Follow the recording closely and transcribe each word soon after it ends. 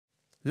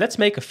Let's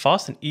make a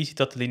fast and easy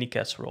tortellini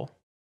casserole.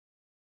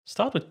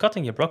 Start with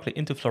cutting your broccoli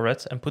into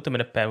florets and put them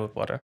in a pan with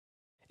water.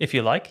 If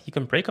you like, you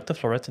can break up the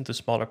florets into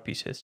smaller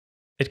pieces.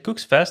 It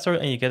cooks faster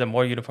and you get a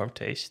more uniform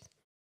taste.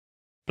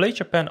 Place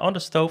your pan on the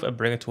stove and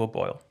bring it to a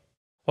boil.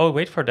 While we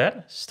wait for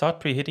that,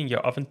 start preheating your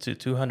oven to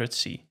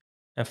 200°C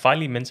and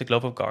finally mince a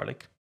clove of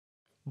garlic.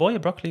 Boil your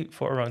broccoli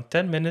for around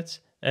 10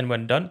 minutes and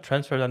when done,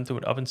 transfer them to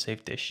an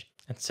oven-safe dish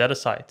and set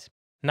aside.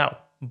 Now,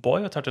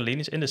 boil your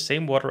tortellinis in the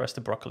same water as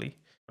the broccoli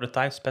for the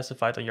time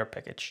specified on your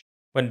package.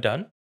 When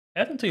done,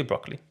 add them to your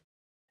broccoli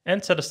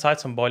and set aside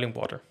some boiling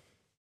water.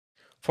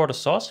 For the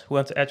sauce, we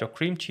want to add your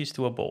cream cheese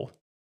to a bowl.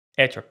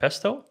 Add your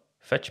pesto,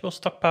 vegetable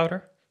stock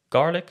powder,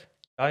 garlic,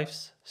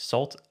 chives,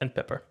 salt and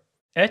pepper.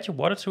 Add your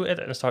water to it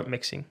and start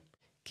mixing.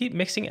 Keep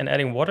mixing and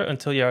adding water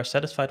until you are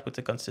satisfied with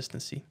the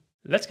consistency.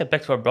 Let's get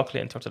back to our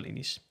broccoli and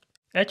tortellinis.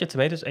 Add your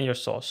tomatoes and your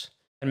sauce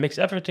and mix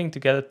everything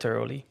together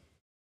thoroughly.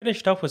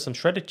 Finish it off with some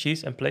shredded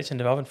cheese and place in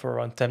the oven for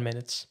around 10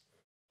 minutes.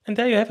 And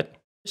there you have it.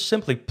 Just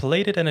simply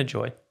plate it and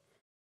enjoy.